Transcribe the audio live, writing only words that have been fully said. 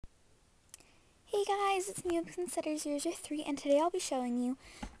Hey guys, it's me, Consider003, and today I'll be showing you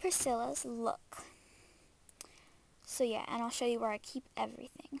Priscilla's look. So yeah, and I'll show you where I keep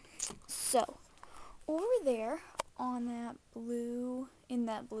everything. So, over there on that blue, in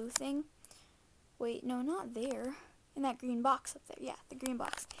that blue thing, wait, no, not there, in that green box up there, yeah, the green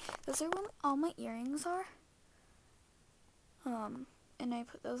box. Those are where all my earrings are. And I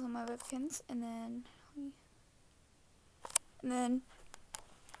put those on my web pins, and then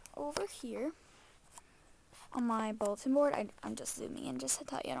over here, on my bulletin board, I'm just zooming in just to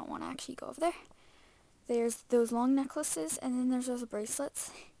tell you I don't want to actually go over there. There's those long necklaces, and then there's those bracelets,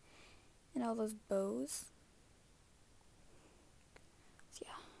 and all those bows. So,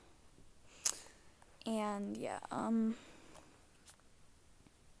 yeah. And, yeah,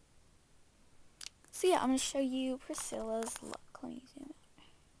 so, yeah, I'm going to show you Priscilla's look. Let me zoom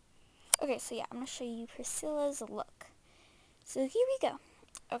out. Okay, so, yeah, I'm going to show you Priscilla's look. So, here we go.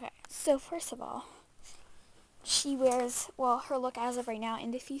 Okay, so, first of all, she wears, well, her look as of right now,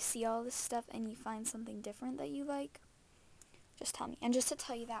 and if you see all this stuff and you find something different that you like, just tell me. And just to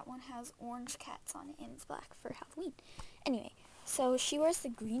tell you, that one has orange cats on it, and it's black for Halloween. Anyway, so she wears the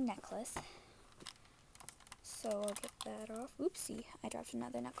green necklace. So I'll get that off. Oopsie, I dropped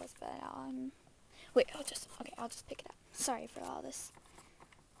another necklace, but wait, I'll just pick it up. Sorry for all this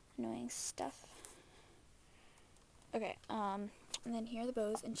annoying stuff. Okay, and then here are the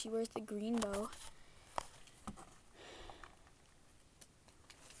bows, and she wears the green bow.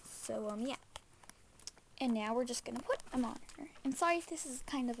 So, yeah. And now we're just gonna put them on her. And sorry if this is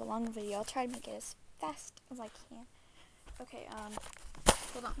kind of a long video. I'll try to make it as fast as I can. Okay,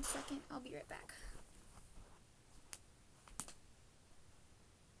 hold on a second. I'll be right back.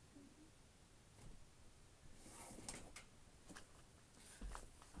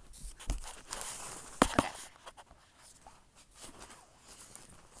 Okay.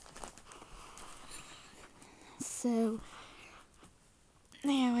 So,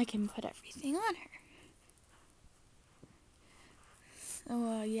 now I can put everything on her.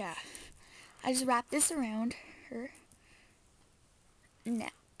 So, yeah. I just wrap this around her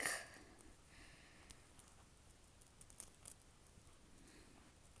neck.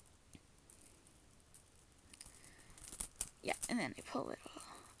 Yeah, and then I pull it all.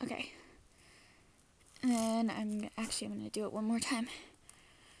 Okay. And then I'm going to do it one more time.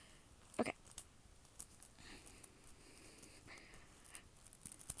 Okay.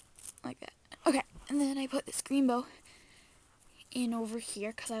 Like that. Okay, and then I put this green bow in over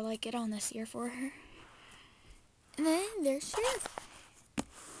here because I like it on this ear for her. And then there she is.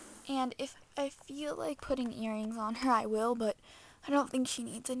 And if I feel like putting earrings on her, I will, but I don't think she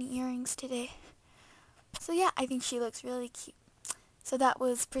needs any earrings today. So yeah, I think she looks really cute. So that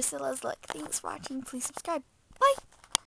was Priscilla's look. Thanks for watching. Please subscribe. Bye!